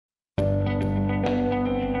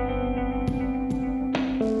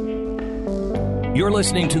You're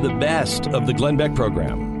listening to the best of the Glenn Beck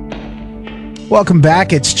program. Welcome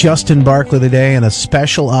back. It's Justin Barclay today, and a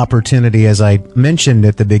special opportunity, as I mentioned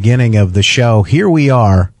at the beginning of the show. Here we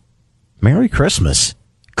are. Merry Christmas.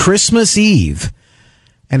 Christmas Eve.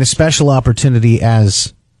 And a special opportunity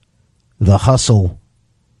as the hustle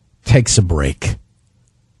takes a break.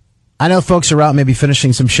 I know folks are out maybe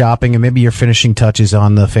finishing some shopping, and maybe you're finishing touches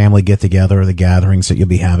on the family get-together or the gatherings that you'll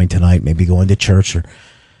be having tonight, maybe going to church or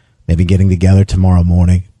maybe getting together tomorrow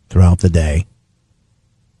morning throughout the day.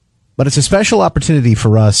 But it's a special opportunity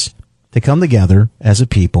for us to come together as a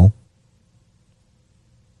people,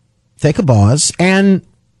 take a pause, and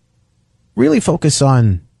really focus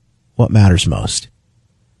on what matters most.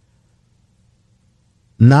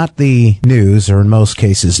 Not the news, or in most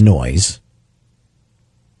cases, noise.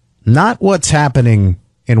 Not what's happening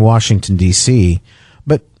in Washington, D.C.,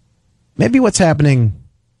 but maybe what's happening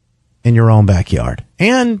in your own backyard.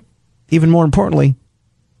 And even more importantly,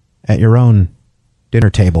 at your own dinner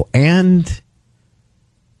table. And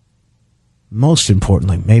most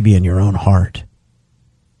importantly, maybe in your own heart.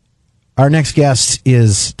 Our next guest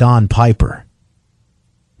is Don Piper.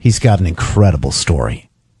 He's got an incredible story.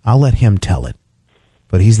 I'll let him tell it.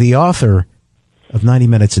 But he's the author of 90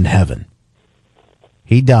 Minutes in Heaven.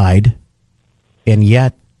 He died, and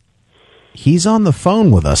yet he's on the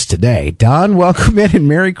phone with us today. Don, welcome in, and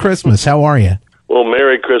Merry Christmas. How are you? Well,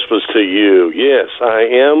 Merry Christmas to you. Yes, I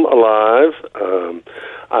am alive.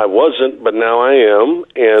 I wasn't, but now I am.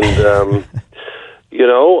 And,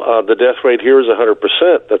 the death rate here is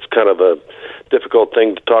 100%. That's kind of a difficult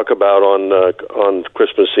thing to talk about on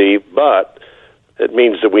Christmas Eve, but it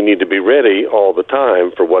means that we need to be ready all the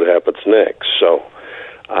time for what happens next. So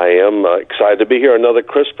I am excited to be here another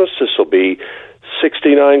Christmas. This will be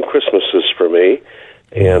 69 Christmases for me,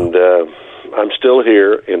 and I'm still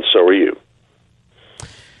here, and so are you.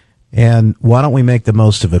 And why don't we make the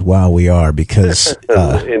most of it while we are, because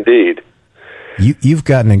indeed. You've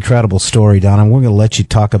got an incredible story, Don, and we're going to let you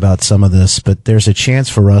talk about some of this, but there's a chance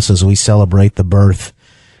for us as we celebrate the birth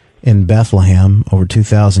in Bethlehem over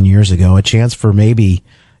 2,000 years ago, a chance for maybe,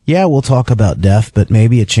 we'll talk about death, but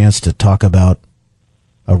maybe a chance to talk about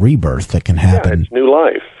a rebirth that can happen. Yeah, it's new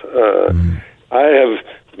life. I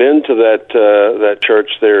have been to that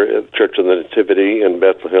church there, Church of the Nativity in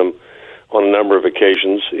Bethlehem, on a number of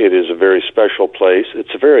occasions. It is a very special place.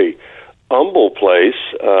 It's a very humble place,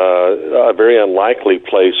 a very unlikely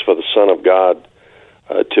place for the Son of God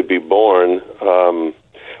to be born.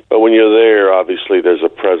 But when you're there, obviously there's a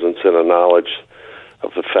presence and a knowledge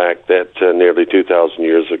of the fact that nearly 2,000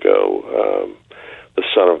 years ago, the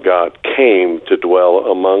Son of God came to dwell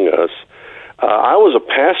among us. I was a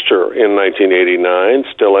pastor in 1989,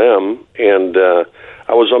 still am, and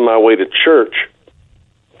I was on my way to church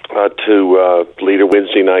to lead a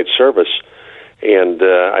Wednesday night service, and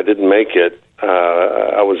I didn't make it.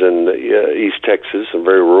 I was in East Texas, a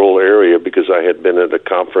very rural area, because I had been at a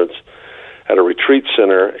conference at a retreat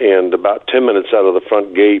center, and about 10 minutes out of the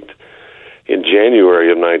front gate in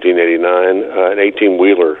January of 1989, an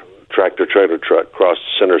 18-wheeler tractor-trailer truck crossed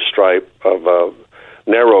the center stripe of a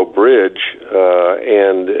narrow bridge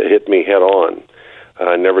and hit me head-on.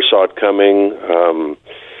 I never saw it coming.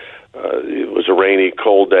 It was a rainy,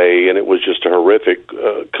 cold day, and it was just a horrific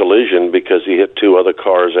collision because he hit two other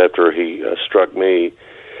cars after he struck me.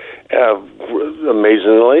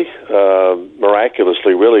 Amazingly,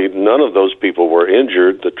 miraculously, really, none of those people were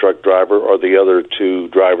injured, the truck driver or the other two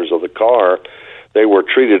drivers of the car. They were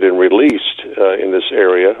treated and released in this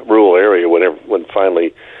area, rural area, when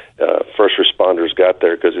finally first responders got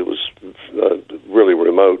there, because it was really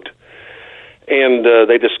remote. And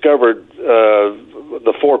they discovered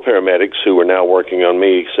the four paramedics who were now working on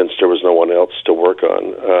me, since there was no one else to work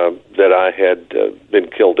on, that I had been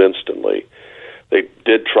killed instantly. They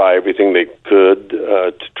did try everything they could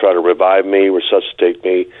to try to revive me, resuscitate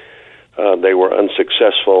me. They were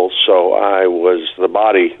unsuccessful, so the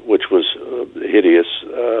body, which was hideous,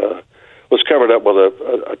 was covered up with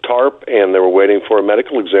a tarp, and they were waiting for a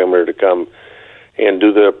medical examiner to come and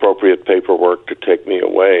do the appropriate paperwork to take me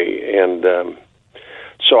away. And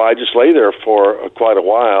so I just lay there for quite a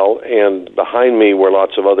while, and behind me were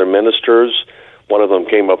lots of other ministers. One of them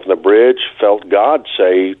came up on the bridge, felt God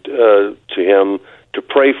say to him to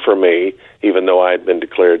pray for me, even though I had been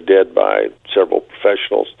declared dead by several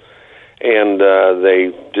professionals. And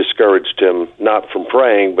they discouraged him, not from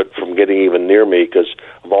praying, but from getting even near me because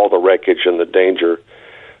of all the wreckage and the danger.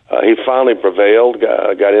 He finally prevailed,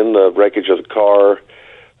 got in the wreckage of the car,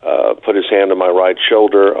 put his hand on my right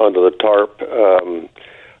shoulder under the tarp.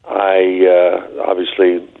 I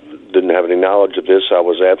obviously didn't have any knowledge of this. I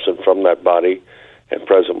was absent from that body, and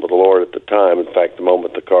present with the Lord at the time. In fact, the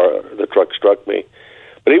moment the truck struck me.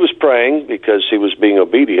 But he was praying because he was being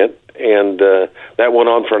obedient, and that went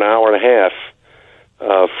on for an hour and a half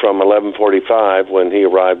from 11:45 when he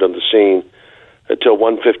arrived on the scene until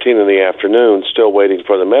 1:15 in the afternoon, still waiting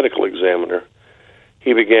for the medical examiner.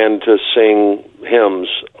 He began to sing hymns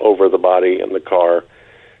over the body in the car.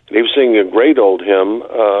 And he was singing a great old hymn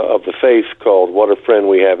of the faith called "What a Friend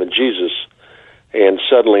We Have in Jesus." And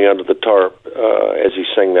suddenly under the tarp, as he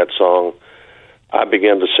sang that song, I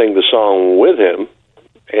began to sing the song with him.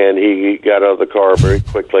 And he got out of the car very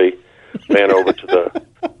quickly, ran over to the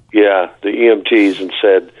EMTs and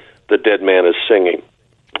said, "The dead man is singing."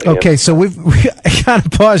 Okay, so we got to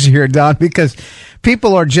pause here, Don, because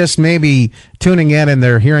people are just maybe tuning in and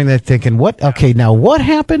they're hearing that thinking, "What? Okay, now what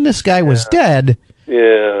happened? This guy was dead."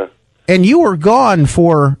 Yeah. And you were gone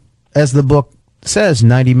for, as the book says,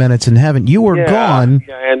 90 minutes in heaven. You were gone.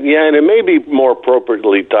 Yeah, and it may be more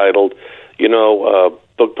appropriately titled.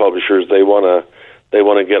 Book publishers, they want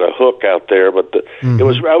to get a hook out there, but I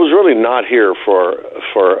was really not here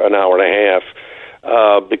for an hour and a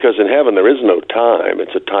half because in heaven there is no time.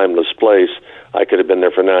 It's a timeless place. I could have been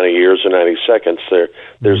there for 90 years or 90 seconds.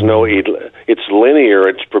 There's no it's linear.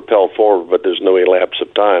 It's propelled forward, but there's no elapse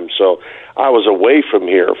of time. So I was away from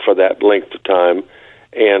here for that length of time,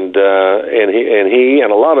 and he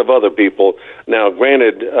and a lot of other people. Now,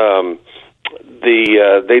 granted.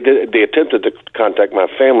 They attempted to contact my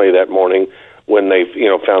family that morning when they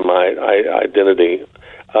found my identity.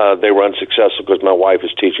 They were unsuccessful because my wife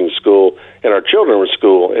was teaching school and our children were at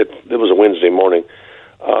school. It was a Wednesday morning,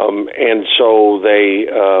 and so they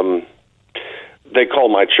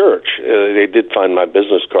called my church. They did find my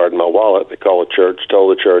business card in my wallet. They called the church,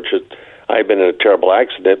 told the church that I had been in a terrible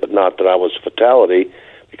accident, but not that I was a fatality,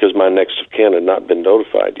 because my next of kin had not been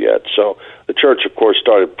notified yet. So the church, of course,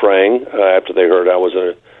 started praying after they heard I was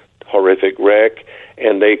in a horrific wreck,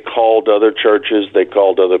 and they called other churches, they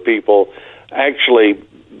called other people. Actually,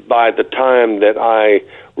 by the time that I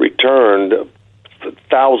returned,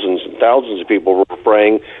 thousands and thousands of people were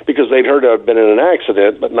praying because they'd heard I'd been in an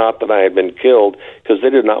accident, but not that I had been killed, because they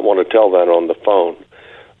did not want to tell that on the phone.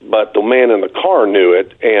 But the man in the car knew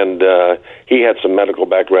it, and he had some medical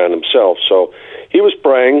background himself. So he was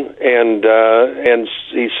praying, and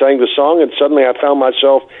he sang the song, and suddenly I found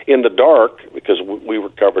myself in the dark, because we were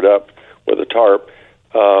covered up with a tarp,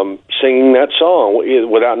 singing that song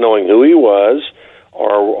without knowing who he was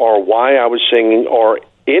or why I was singing or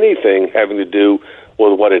anything having to do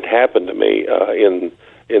with what had happened to me in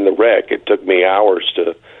the wreck. It took me hours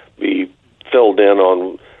to be filled in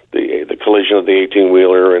on the collision of the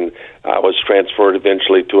 18-wheeler, and I was transferred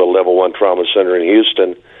eventually to a level 1 trauma center in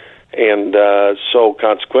Houston. And so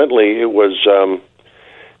consequently, it was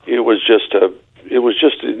just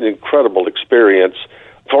an incredible experience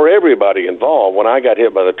for everybody involved. When I got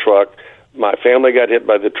hit by the truck, my family got hit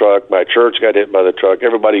by the truck, my church got hit by the truck,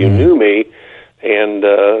 everybody who knew me, and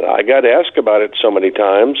I got asked about it so many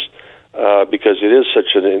times because it is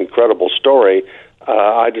such an incredible story.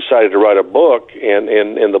 I decided to write a book, and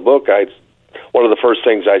in the book, one of the first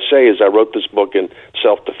things I say is I wrote this book in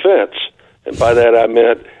self-defense, and by that I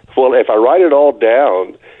meant, well, if I write it all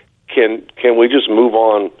down, can we just move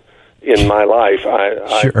on in my life?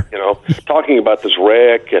 Sure. Talking about this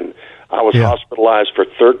wreck, and I was hospitalized for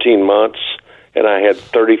 13 months, and I had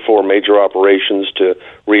 34 major operations to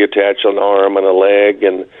reattach an arm and a leg,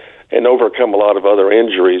 and overcome a lot of other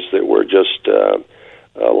injuries that were just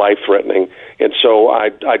life-threatening. And so I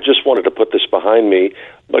just wanted to put this behind me,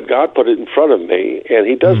 but God put it in front of me, and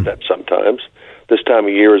He does that sometimes. This time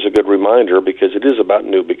of year is a good reminder because it is about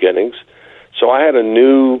new beginnings. So I had a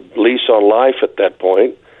new lease on life at that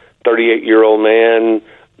point. 38-year-old man,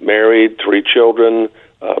 married, 3 children,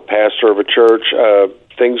 pastor of a church.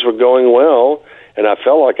 Things were going well, and I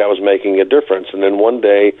felt like I was making a difference. And then one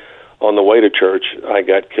day, on the way to church, I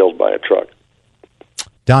got killed by a truck.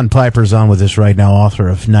 Don Piper's on with us right now, author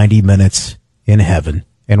of 90 Minutes in Heaven.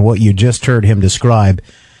 And what you just heard him describe,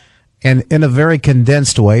 and in a very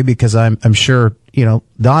condensed way, because I'm sure,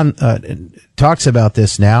 Don talks about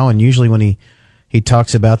this now, and usually when he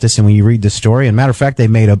talks about this and when you read the story, and matter of fact, they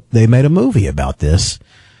made a movie about this.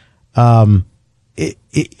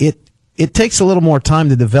 It takes a little more time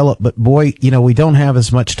to develop, but boy, we don't have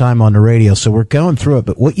as much time on the radio, so we're going through it.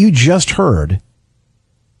 But what you just heard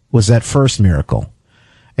was that first miracle.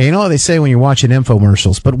 And they say when you're watching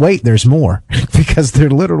infomercials, but wait, there's more, because there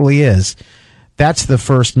literally is. That's the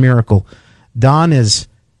first miracle. Don is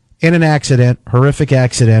in an accident, horrific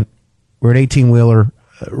accident, where an 18-wheeler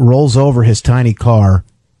rolls over his tiny car,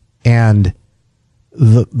 and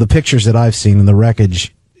the pictures that I've seen in the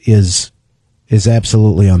wreckage is is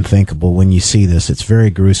absolutely unthinkable when you see this. It's very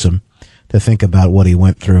gruesome to think about what he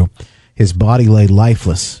went through. His body lay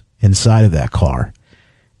lifeless inside of that car.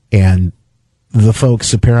 And the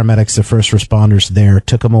folks, the paramedics, the first responders there,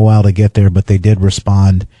 took him a while to get there, but they did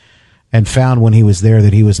respond and found when he was there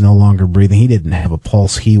that he was no longer breathing. He didn't have a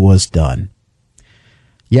pulse. He was done.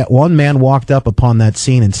 Yet one man walked up upon that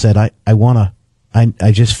scene and said, I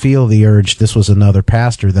just feel the urge. This was another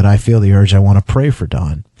pastor, that I feel the urge. I want to pray for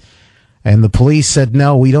Don. And the police said,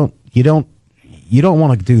 no, you don't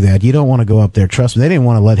want to do that. You don't want to go up there. Trust me. They didn't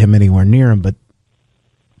want to let him anywhere near him, but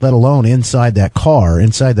let alone inside that car,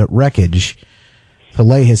 inside that wreckage, to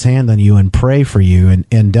lay his hand on you and pray for you.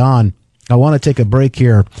 And Don, I want to take a break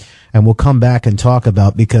here, and we'll come back and talk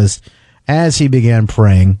about, because as he began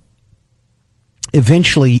praying,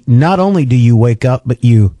 eventually, not only do you wake up, but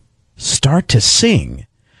you start to sing.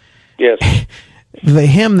 Yes. The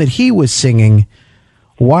hymn that he was singing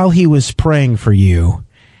while he was praying for you.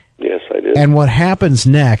 Yes, I did. And what happens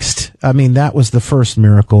next, I mean, that was the first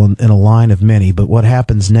miracle in a line of many, but what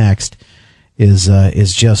happens next is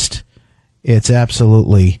just, it's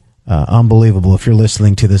absolutely unbelievable. If you're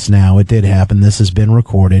listening to this now, it did happen. This has been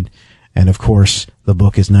recorded. And of course, the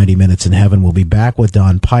book is 90 Minutes in Heaven. We'll be back with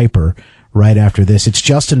Don Piper right after this. It's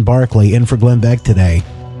Justin Barclay in for Glenn Beck today.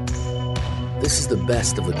 This is the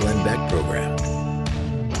best of the Glenn Beck program.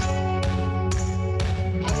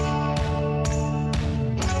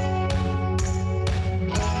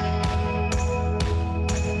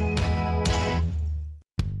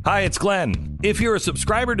 Hi, it's Glenn. If you're a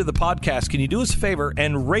subscriber to the podcast, can you do us a favor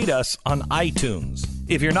and rate us on iTunes?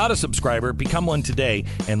 If you're not a subscriber, become one today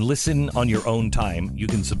and listen on your own time. You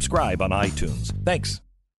can subscribe on iTunes. Thanks.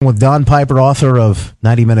 With Don Piper, author of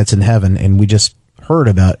 90 Minutes in Heaven, and we just heard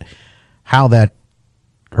about how that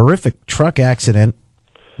horrific truck accident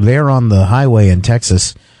there on the highway in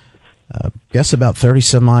Texas, guess about 30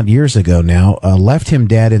 some odd years ago now, left him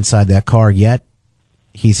dead inside that car, yet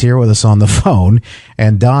he's here with us on the phone,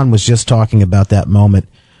 and Don was just talking about that moment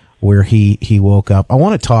where he woke up. I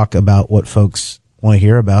want to talk about what folks want to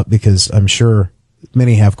hear about, because I'm sure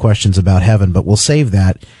many have questions about heaven, but we'll save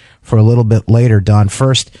that for a little bit later. Don,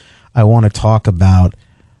 first, I want to talk about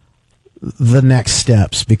the next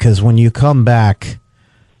steps, because when you come back,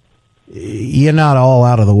 you're not all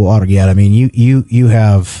out of the water yet. I mean, you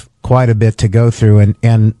have quite a bit to go through,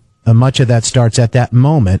 and much of that starts at that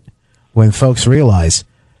moment when folks realize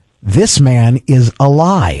this man is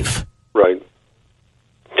alive. Right.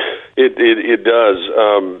 It does.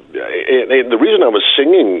 And the reason I was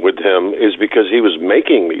singing with him is because he was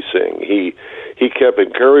making me sing. He kept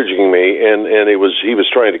encouraging me, and he was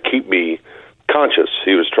trying to keep me conscious.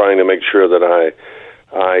 He was trying to make sure that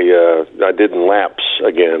I didn't lapse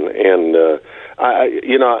again. And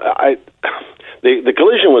The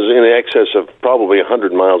collision was in excess of probably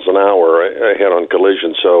 100 miles an hour head-on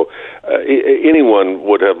collision, so anyone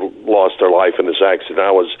would have lost their life in this accident.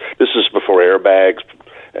 This is before airbags,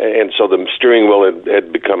 and so the steering wheel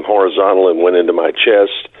had become horizontal and went into my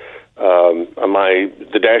chest.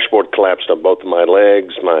 The dashboard collapsed on both of my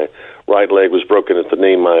legs. My right leg was broken at the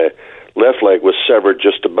knee. My left leg was severed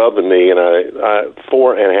just above the knee, and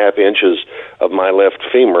 4.5 inches of my left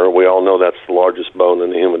femur, we all know that's the largest bone in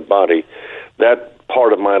the human body, that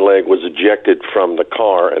part of my leg was ejected from the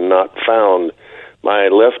car and not found. My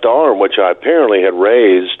left arm, which I apparently had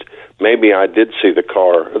raised, maybe I did see the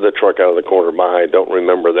truck out of the corner by, I don't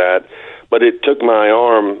remember that, but it took my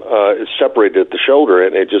arm, it separated at the shoulder,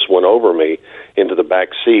 and it just went over me into the back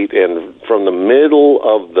seat, and from the middle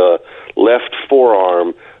of the left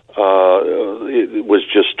forearm, it was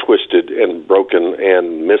just twisted and broken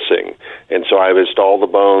and missing. And so I missed all the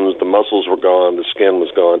bones, the muscles were gone, the skin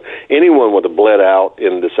was gone. Anyone would have bled out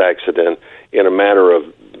in this accident in a matter of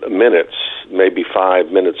minutes, maybe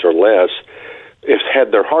 5 minutes or less,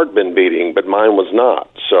 had their heart been beating, but mine was not.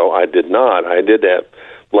 So I did not. I did have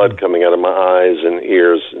blood coming out of my eyes and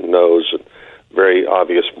ears and nose, and very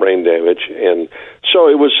obvious brain damage. And so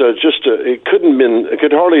it was it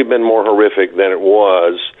could hardly have been more horrific than it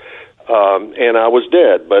was. And I was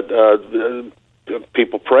dead, but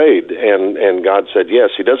people prayed, and God said yes.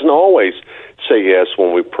 He doesn't always say yes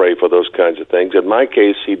when we pray for those kinds of things. In my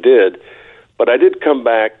case, he did, but I did come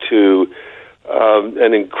back to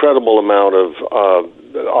an incredible amount of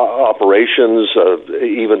operations,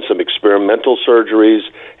 even some experimental surgeries,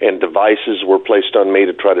 and devices were placed on me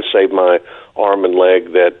to try to save my arm and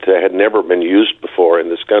leg that had never been used before in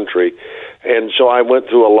this country. And so I went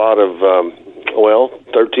through a lot of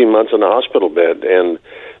 13 months in a hospital bed, and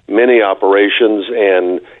many operations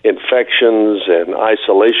and infections and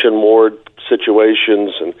isolation ward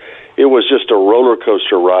situations, and it was just a roller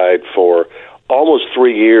coaster ride for almost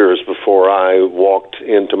 3 years before I walked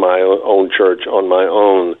into my own church on my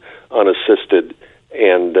own, unassisted,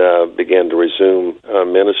 and began to resume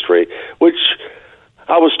ministry, which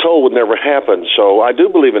I was told would never happen. So I do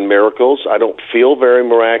believe in miracles. I don't feel very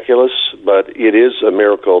miraculous, but it is a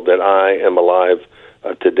miracle that I am alive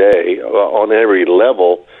today on every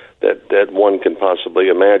level that one can possibly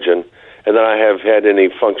imagine, and that I have had any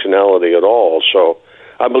functionality at all. So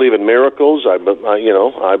I believe in miracles. I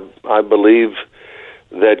believe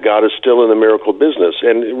that God is still in the miracle business,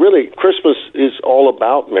 and really, Christmas is all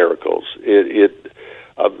about miracles.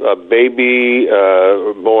 A baby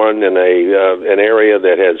born in an area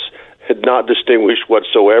that had not distinguished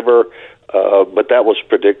whatsoever, but that was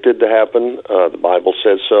predicted to happen. The Bible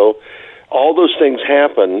says so. All those things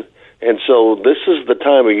happen, and so this is the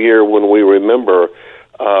time of year when we remember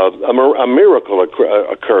a miracle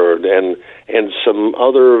occurred, and some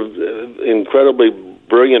other incredibly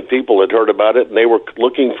brilliant people had heard about it, and they were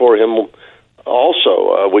looking for him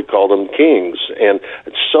also. We call them kings, and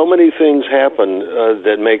so many things happen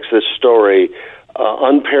that makes this story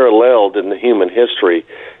unparalleled in the human history,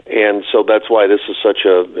 and so that's why this is such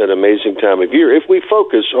an amazing time of year. If we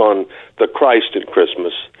focus on the Christ in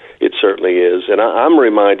Christmas, it certainly is, and I'm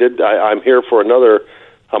reminded I'm here for another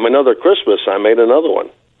Christmas. I made another one.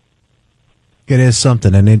 It is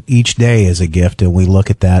something, and each day is a gift, and we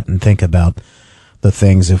look at that and think about the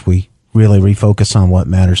things if we really refocus on what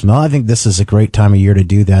matters. No, I think this is a great time of year to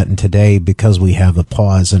do that, and today, because we have a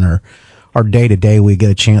pause in our day-to-day, we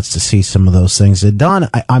get a chance to see some of those things. And Don,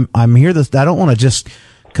 I'm here. I don't want to just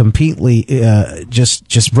completely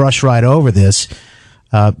just brush right over this,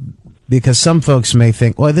 because some folks may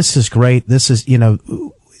think, well, this is great. This is,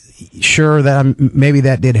 sure, that maybe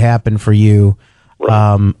that did happen for you.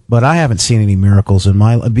 Right. But I haven't seen any miracles in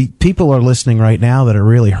my life. People are listening right now that are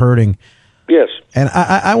really hurting. Yes. And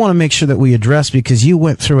I want to make sure that we address, because you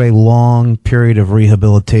went through a long period of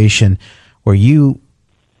rehabilitation where you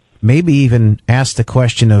maybe even asked the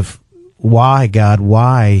question of, why, God,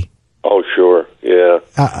 why? Oh, sure. Yeah.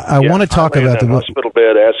 I want to talk about the hospital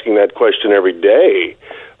bed asking that question every day.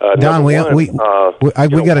 Don, we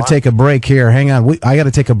got to take a break here. Hang on. I got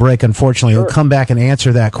to take a break, unfortunately. Sure. We'll come back and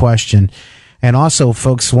answer that question. And also,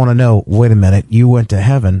 folks want to know, wait a minute, you went to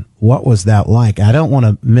heaven. What was that like? I don't want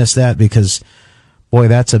to miss that, because, boy,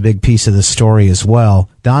 that's a big piece of the story as well.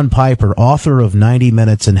 Don Piper, author of 90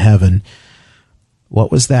 Minutes in Heaven.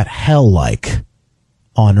 What was that hell like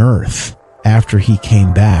on earth after he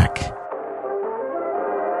came back?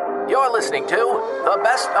 You're listening to the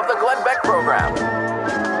Best of the Glenn Beck Program.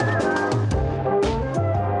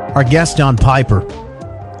 Our guest, Don Piper,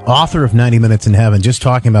 author of 90 Minutes in Heaven, just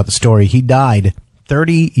talking about the story. He died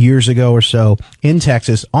 30 years ago or so in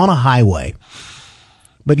Texas on a highway.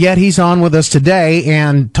 But yet he's on with us today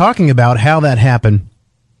and talking about how that happened,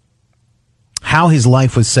 how his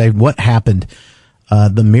life was saved, what happened,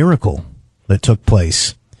 the miracle that took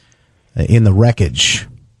place in the wreckage.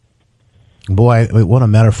 Boy, what a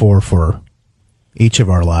metaphor for each of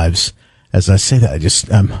our lives. As I say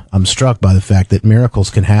that, I'm struck by the fact that miracles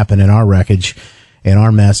can happen in our wreckage, in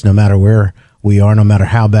our mess, no matter where we are, no matter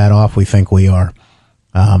how bad off we think we are.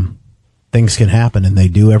 Things can happen, and they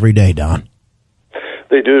do every day, Don.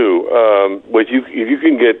 They do. If you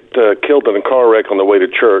can get killed in a car wreck on the way to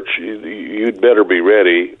church, you'd better be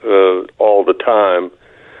ready all the time.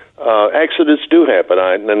 Accidents do happen.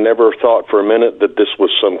 I never thought for a minute that this was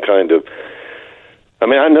some kind of...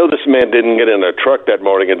 I know this man didn't get in a truck that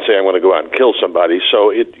morning and say, I'm going to go out and kill somebody. So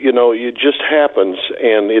it just happens,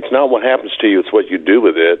 and it's not what happens to you, it's what you do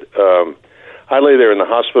with it. I lay there in the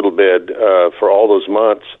hospital bed for all those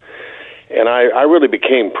months, and I really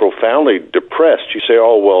became profoundly depressed. You say,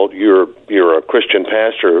 oh, well, you're a Christian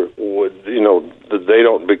pastor. They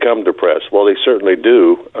don't become depressed. Well, they certainly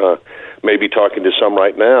do. Maybe talking to some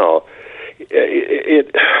right now.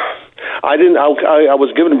 I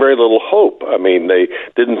was given very little hope. They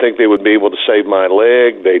didn't think they would be able to save my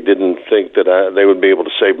leg. They didn't think that they would be able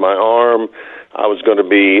to save my arm. I was going to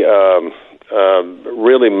be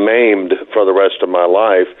really maimed for the rest of my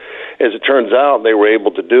life. As it turns out, they were able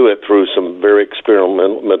to do it through some very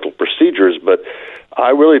experimental procedures, but I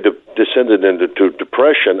really descended into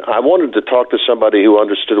depression. I wanted to talk to somebody who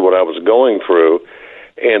understood what I was going through,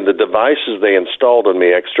 and the devices they installed on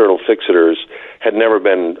me, external fixators, had never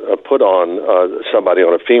been put on somebody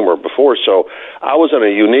on a femur before. So I was in a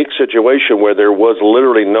unique situation where there was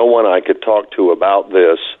literally no one I could talk to about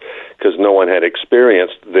this, because no one had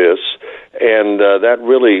experienced this, and that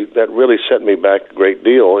really set me back a great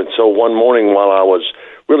deal. And so one morning, while I was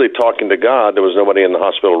really talking to God, there was nobody in the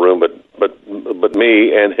hospital room but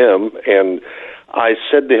me and him, and I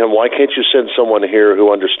said to him, why can't you send someone here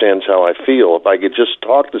who understands how I feel? If I could just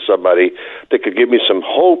talk to somebody that could give me some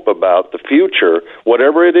hope about the future,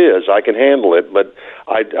 whatever it is, I can handle it, but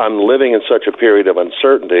I'm living in such a period of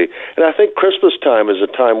uncertainty. And I think Christmas time is a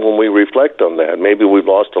time when we reflect on that. Maybe we've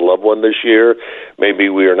lost a loved one this year. Maybe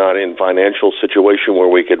we are not in financial situation where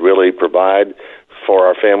we could really provide for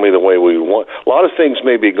our family the way we want. A lot of things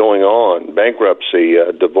may be going on, bankruptcy,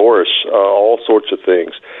 divorce, all sorts of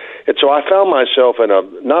things. And so I found myself in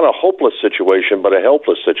not a hopeless situation, but a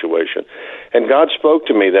helpless situation. And God spoke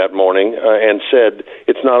to me that morning and said,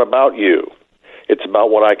 it's not about you. It's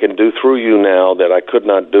about what I can do through you now that I could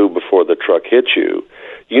not do before the truck hit you.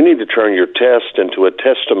 You need to turn your test into a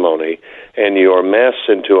testimony and your mess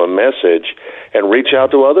into a message and reach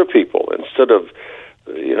out to other people instead of,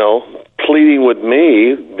 pleading with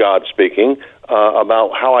me, God speaking,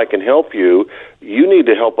 about how I can help you. You need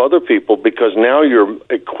to help other people because now you're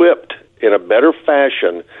equipped in a better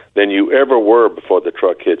fashion than you ever were before the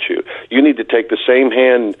truck hit you. You need to take the same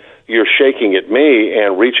hand you're shaking at me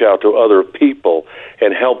and reach out to other people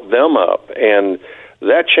and help them up. And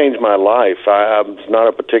that changed my life. I'm not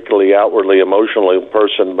a particularly outwardly emotional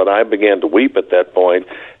person, but I began to weep at that point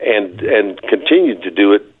and continued to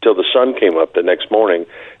do it till the sun came up the next morning.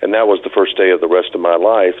 And that was the first day of the rest of my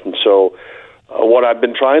life. And so what I've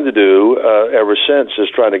been trying to do ever since is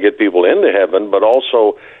trying to get people into heaven, but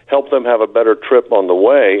also help them have a better trip on the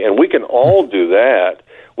way. And we can all do that.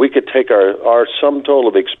 We could take our sum total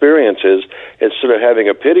of experiences instead of having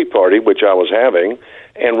a pity party, which I was having,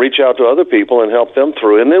 and reach out to other people and help them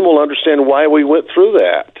through. And then we'll understand why we went through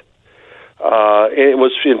that. It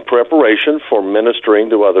was in preparation for ministering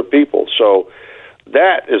to other people. So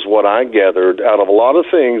that is what I gathered out of a lot of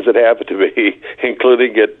things that happened to me,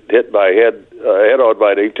 including get hit by head-on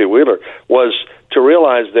by an 18-wheeler, was to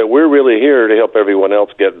realize that we're really here to help everyone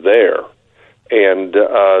else get there. And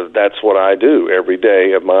that's what I do every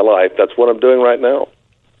day of my life. That's what I'm doing right now.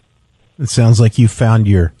 It sounds like you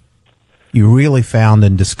really found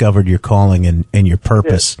and discovered your calling and your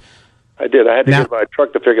purpose. Yes, I did. I had to get my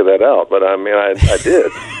truck to figure that out, but I mean, I did.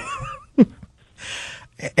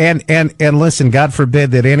 And listen, God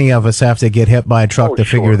forbid that any of us have to get hit by a truck to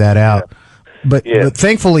figure that out. Yeah. But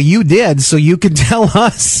thankfully you did, so you can tell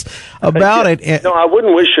us about it. No, I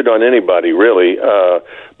wouldn't wish it on anybody, really.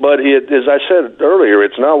 But as I said earlier,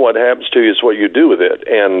 it's not what happens to you, it's what you do with it.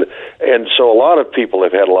 And so a lot of people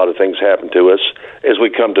have had a lot of things happen to us as we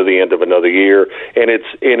come to the end of another year. And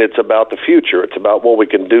it's about the future. It's about what we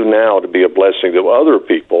can do now to be a blessing to other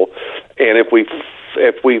people. And if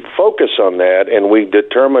we focus on that and we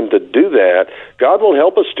determine to do that, God will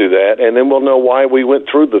help us do that, and then we'll know why we went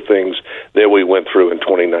through the things that we went through in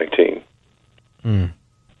 2019.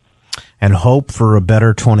 And hope for a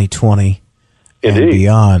better 2020 and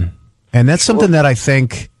beyond. And that's something that I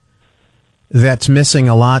think that's missing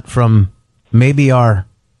a lot from maybe our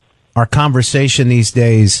conversation these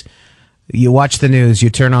days. You watch the news, you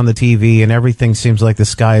turn on the TV, and everything seems like the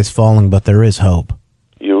sky is falling, but there is hope.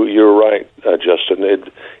 You're right, Justin.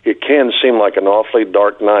 It can seem like an awfully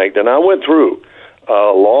dark night, and I went through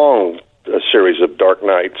a long series of dark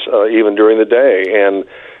nights, even during the day,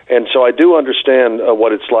 and so I do understand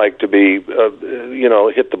what it's like to be,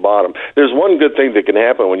 hit the bottom. There's one good thing that can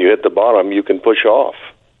happen when you hit the bottom: you can push off,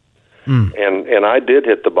 and I did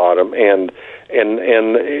hit the bottom, and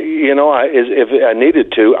if I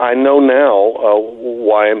needed to, I know now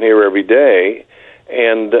why I'm here every day,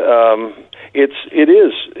 and it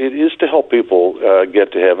is to help people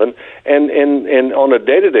get to heaven, and on a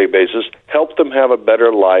day-to-day basis, help them have a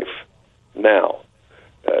better life now.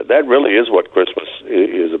 That really is what Christmas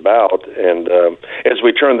is about. And as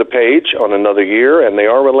we turn the page on another year, and they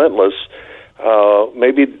are relentless,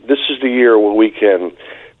 maybe this is the year where we can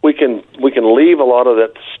leave a lot of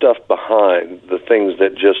that stuff behind, the things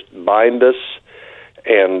that just bind us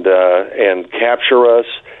and capture us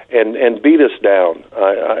and beat us down.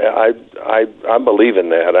 I believe in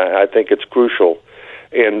that. I think it's crucial,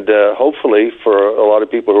 and hopefully for a lot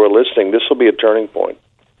of people who are listening, this will be a turning point.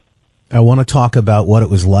 I want to talk about what it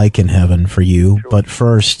was like in heaven for you, sure. But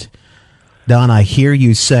first, Don, I hear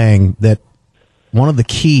you saying that one of the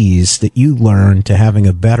keys that you learned to having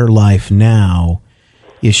a better life now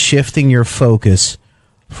is shifting your focus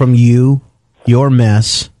from you, your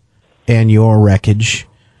mess, and your wreckage,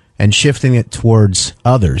 and shifting it towards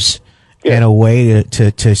others in a way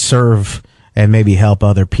to serve and maybe help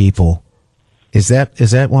other people. Is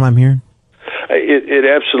that what I'm hearing? It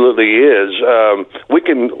absolutely is. We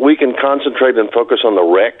can concentrate and focus on the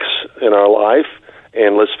wrecks in our life,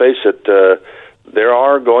 and let's face it, there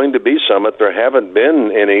are going to be some. If there haven't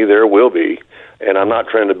been any, there will be. And I'm not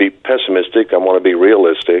trying to be pessimistic. I want to be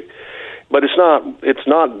realistic. But it's not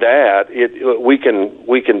that. We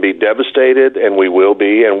can be devastated, and we will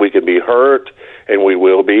be, and we can be hurt, and we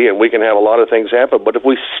will be, and we can have a lot of things happen. But if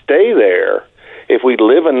we stay there, if we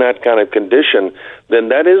live in that kind of condition, then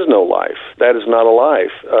that is no life. That is not a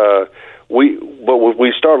life. But when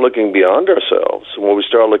we start looking beyond ourselves, when we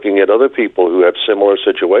start looking at other people who have similar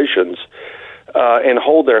situations, and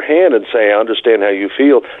hold their hand and say, I understand how you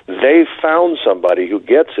feel, they found somebody who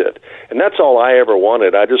gets it. And that's all I ever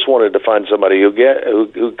wanted. I just wanted to find somebody who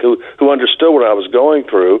understood what I was going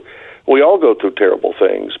through. We all go through terrible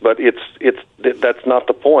things, but that's not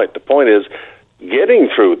the point. The point is getting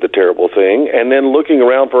through the terrible thing and then looking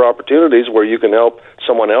around for opportunities where you can help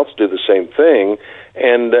someone else do the same thing.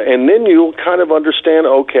 And then you'll kind of understand,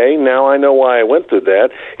 okay, now I know why I went through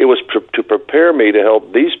that. It was to prepare me to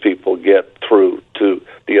help these people get through to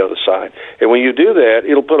the other side. And when you do that,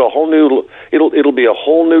 it'll put it'll be a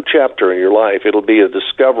whole new chapter in your life. It'll be a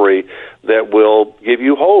discovery that will give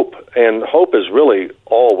you hope. And hope is really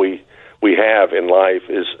all we have in life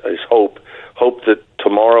is hope. Hope that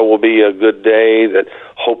tomorrow will be a good day, that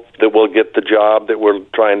hope that we'll get the job that we're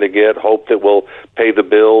trying to get, hope that we'll pay the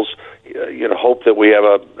bills, hope that we have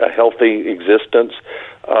a healthy existence.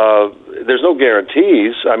 There's no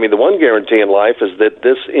guarantees. I mean, the one guarantee in life is that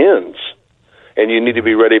this ends, and you need to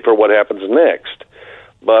be ready for what happens next.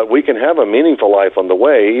 But we can have a meaningful life on the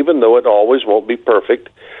way, even though it always won't be perfect.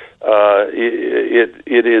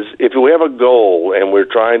 It is, if we have a goal and we're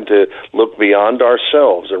trying to look beyond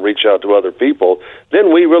ourselves and reach out to other people,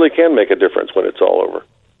 then we really can make a difference when it's all over.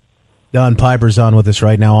 Don Piper's on with us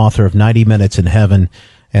right now, author of 90 Minutes in Heaven.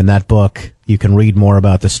 And that book, you can read more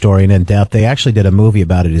about the story and in depth. They actually did a movie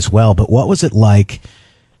about it as well. But what was it like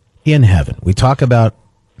in heaven? We talk about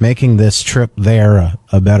making this trip there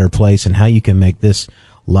a better place and how you can make this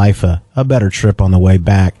life a better trip on the way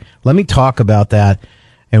back. Let me talk about that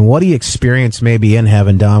and what he experienced maybe in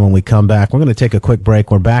heaven, Don, when we come back. We're going to take a quick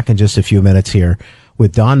break. We're back in just a few minutes here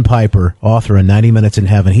with Don Piper, author of 90 Minutes in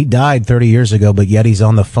Heaven. He died 30 years ago, but yet he's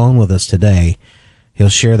on the phone with us today. He'll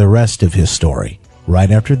share the rest of his story right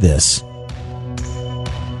after this.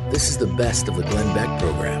 This is the best of the Glenn Beck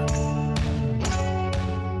program.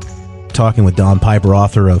 Talking with Don Piper,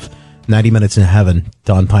 author of 90 Minutes in Heaven,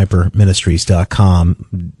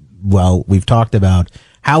 DonPiperMinistries.com. Well, we've talked about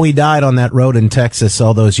how he died on that road in Texas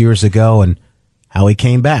all those years ago and how he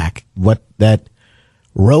came back, what that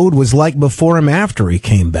road was like before him after he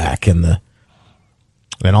came back, and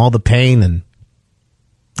all the pain and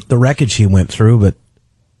the wreckage he went through. But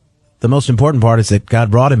the most important part is that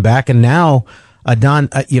God brought him back, and now, Don,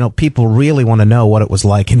 people really want to know what it was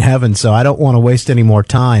like in heaven, so I don't want to waste any more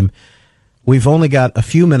time. We've only got a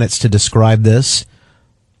few minutes to describe this.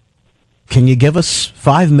 Can you give us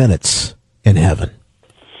 5 minutes in heaven?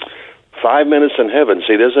 5 Minutes in Heaven.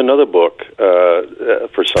 See, there's another book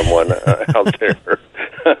for someone out there.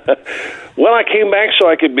 Well, I came back so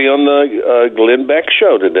I could be on the Glenn Beck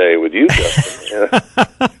show today with you, Justin.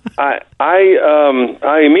 I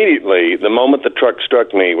immediately, the moment the truck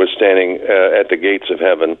struck me, was standing at the gates of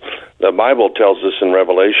heaven. The Bible tells us in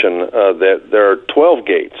Revelation that there are 12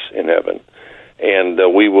 gates in heaven, and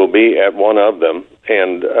we will be at one of them.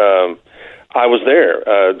 And I was there.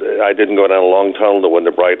 I didn't go down a long tunnel. There wasn't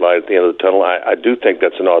a bright light at the end of the tunnel. I do think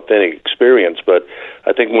that's an authentic experience, but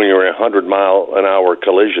I think when you're in a 100-mile-an-hour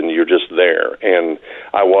collision, you're just there. And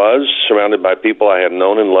I was surrounded by people I have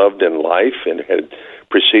known and loved in life and had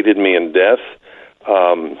preceded me in death.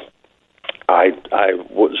 I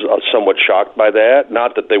was somewhat shocked by that.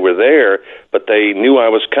 Not that they were there, but they knew I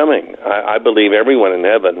was coming. I believe everyone in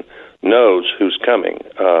heaven knows who's coming.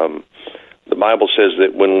 The Bible says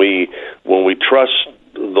that when we trust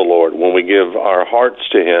the Lord, when we give our hearts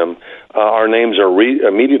to Him, our names are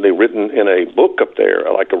immediately written in a book up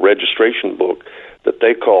there, like a registration book that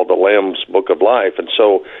they call the Lamb's Book of Life. And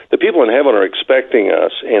so the people in heaven are expecting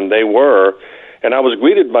us, and they were. And I was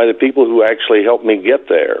greeted by the people who actually helped me get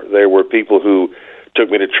there. There were people who took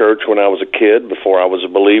me to church when I was a kid, before I was a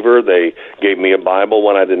believer. They gave me a Bible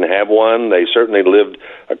when I didn't have one. They certainly lived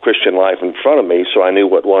a Christian life in front of me, so I knew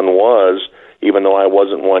what one was, even though I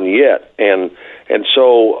wasn't one yet. And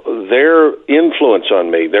so their influence on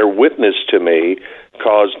me, their witness to me,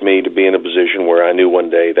 caused me to be in a position where I knew one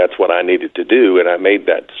day that's what I needed to do, and I made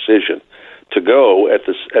that decision to go at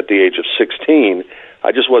the age of 16.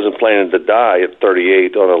 I just wasn't planning to die at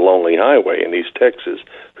 38 on a lonely highway in East Texas.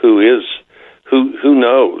 Who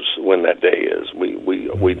knows when that day is?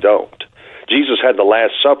 We don't. Jesus had the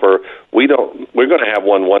Last Supper. We're going to have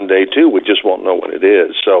one day too. We just won't know when it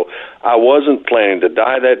is. So I wasn't planning to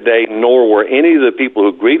die that day, nor were any of the people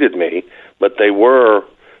who greeted me, but they were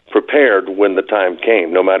prepared when the time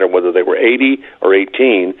came, no matter whether they were 80 or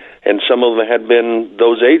 18, and some of them had been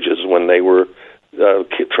those ages when they were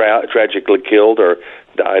tragically killed or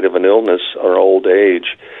died of an illness or old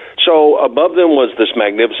age. So above them was this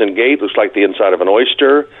magnificent gate. Looks like the inside of an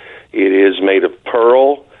oyster. It is made of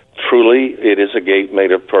pearl. Truly, it is a gate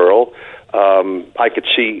made of pearl. I could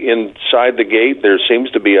see inside the gate there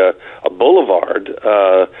seems to be a boulevard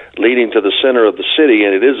leading to the center of the city,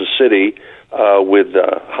 and it is a city with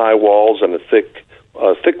high walls and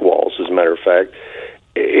thick walls, as a matter of fact.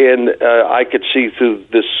 And I could see through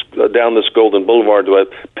this down this golden boulevard to a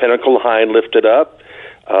pinnacle high and lifted up.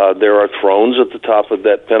 There are thrones at the top of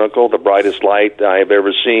that pinnacle. The brightest light I have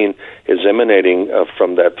ever seen is emanating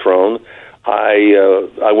from that throne.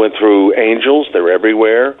 I went through angels. They're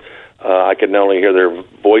everywhere. I could not only hear their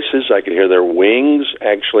voices, I could hear their wings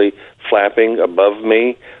actually flapping above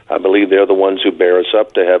me. I believe they're the ones who bear us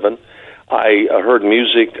up to heaven. I heard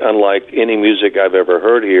music unlike any music I've ever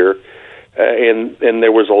heard here, and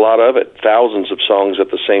there was a lot of it, thousands of songs at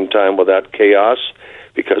the same time without chaos,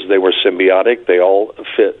 because they were symbiotic. They all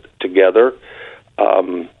fit together.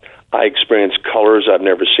 I experienced colors I've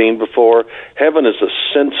never seen before. Heaven is a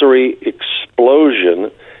sensory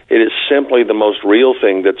explosion. It is simply the most real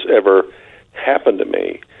thing that's ever happened to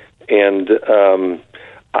me. And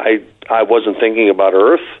I wasn't thinking about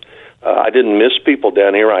Earth. I didn't miss people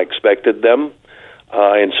down here. I expected them,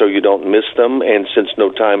 and so you don't miss them. And since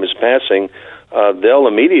no time is passing, they'll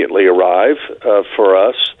immediately arrive for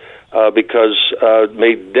us because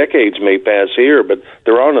decades may pass here, but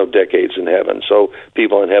there are no decades in heaven. So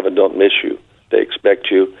people in heaven don't miss you. They expect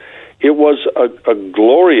you. It was a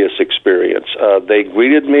glorious experience. They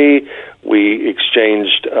greeted me. We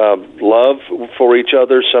exchanged love for each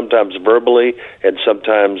other, sometimes verbally and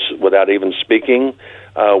sometimes without even speaking.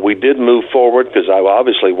 We did move forward because I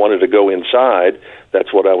obviously wanted to go inside.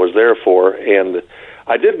 That's what I was there for. And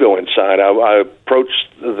I did go inside. I approached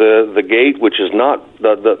the gate, which is not,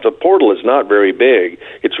 the portal is not very big.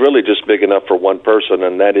 It's really just big enough for one person,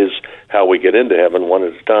 and that is how we get into heaven, one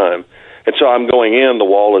at a time. And so I'm going in, the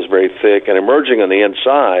wall is very thick, and emerging on the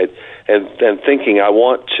inside and thinking I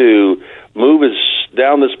want to move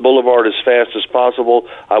down this boulevard as fast as possible.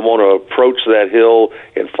 I want to approach that hill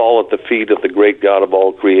and fall at the feet of the great God of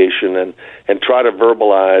all creation and try to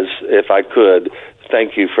verbalize, if I could,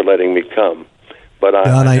 thank you for letting me come. But I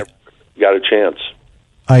never got a chance.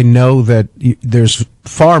 I know that there's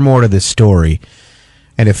far more to this story,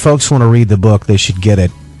 and if folks want to read the book, they should get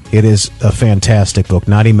it. It is a fantastic book,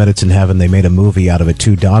 90 Minutes in Heaven. They made a movie out of it,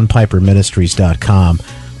 too, DonPiperMinistries.com.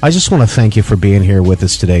 I just want to thank you for being here with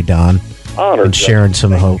us today, Don. Honored. And sharing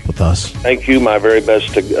some hope with us. Thank you. My very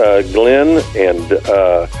best to Glenn, and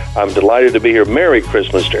I'm delighted to be here. Merry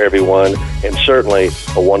Christmas to everyone, and certainly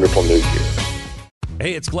a wonderful New Year.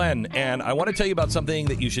 Hey, it's Glenn, and I want to tell you about something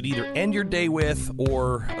that you should either end your day with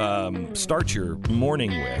or start your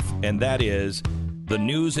morning with, and that is the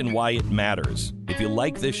news and why it matters. If you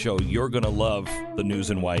like this show, you're going to love the news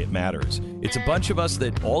and why it matters. It's a bunch of us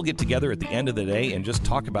that all get together at the end of the day and just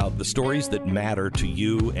talk about the stories that matter to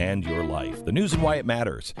you and your life. The news and why it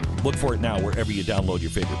matters. Look for it now wherever you download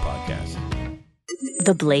your favorite podcast.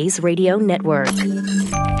 The Blaze Radio Network.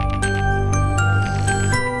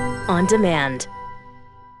 On demand.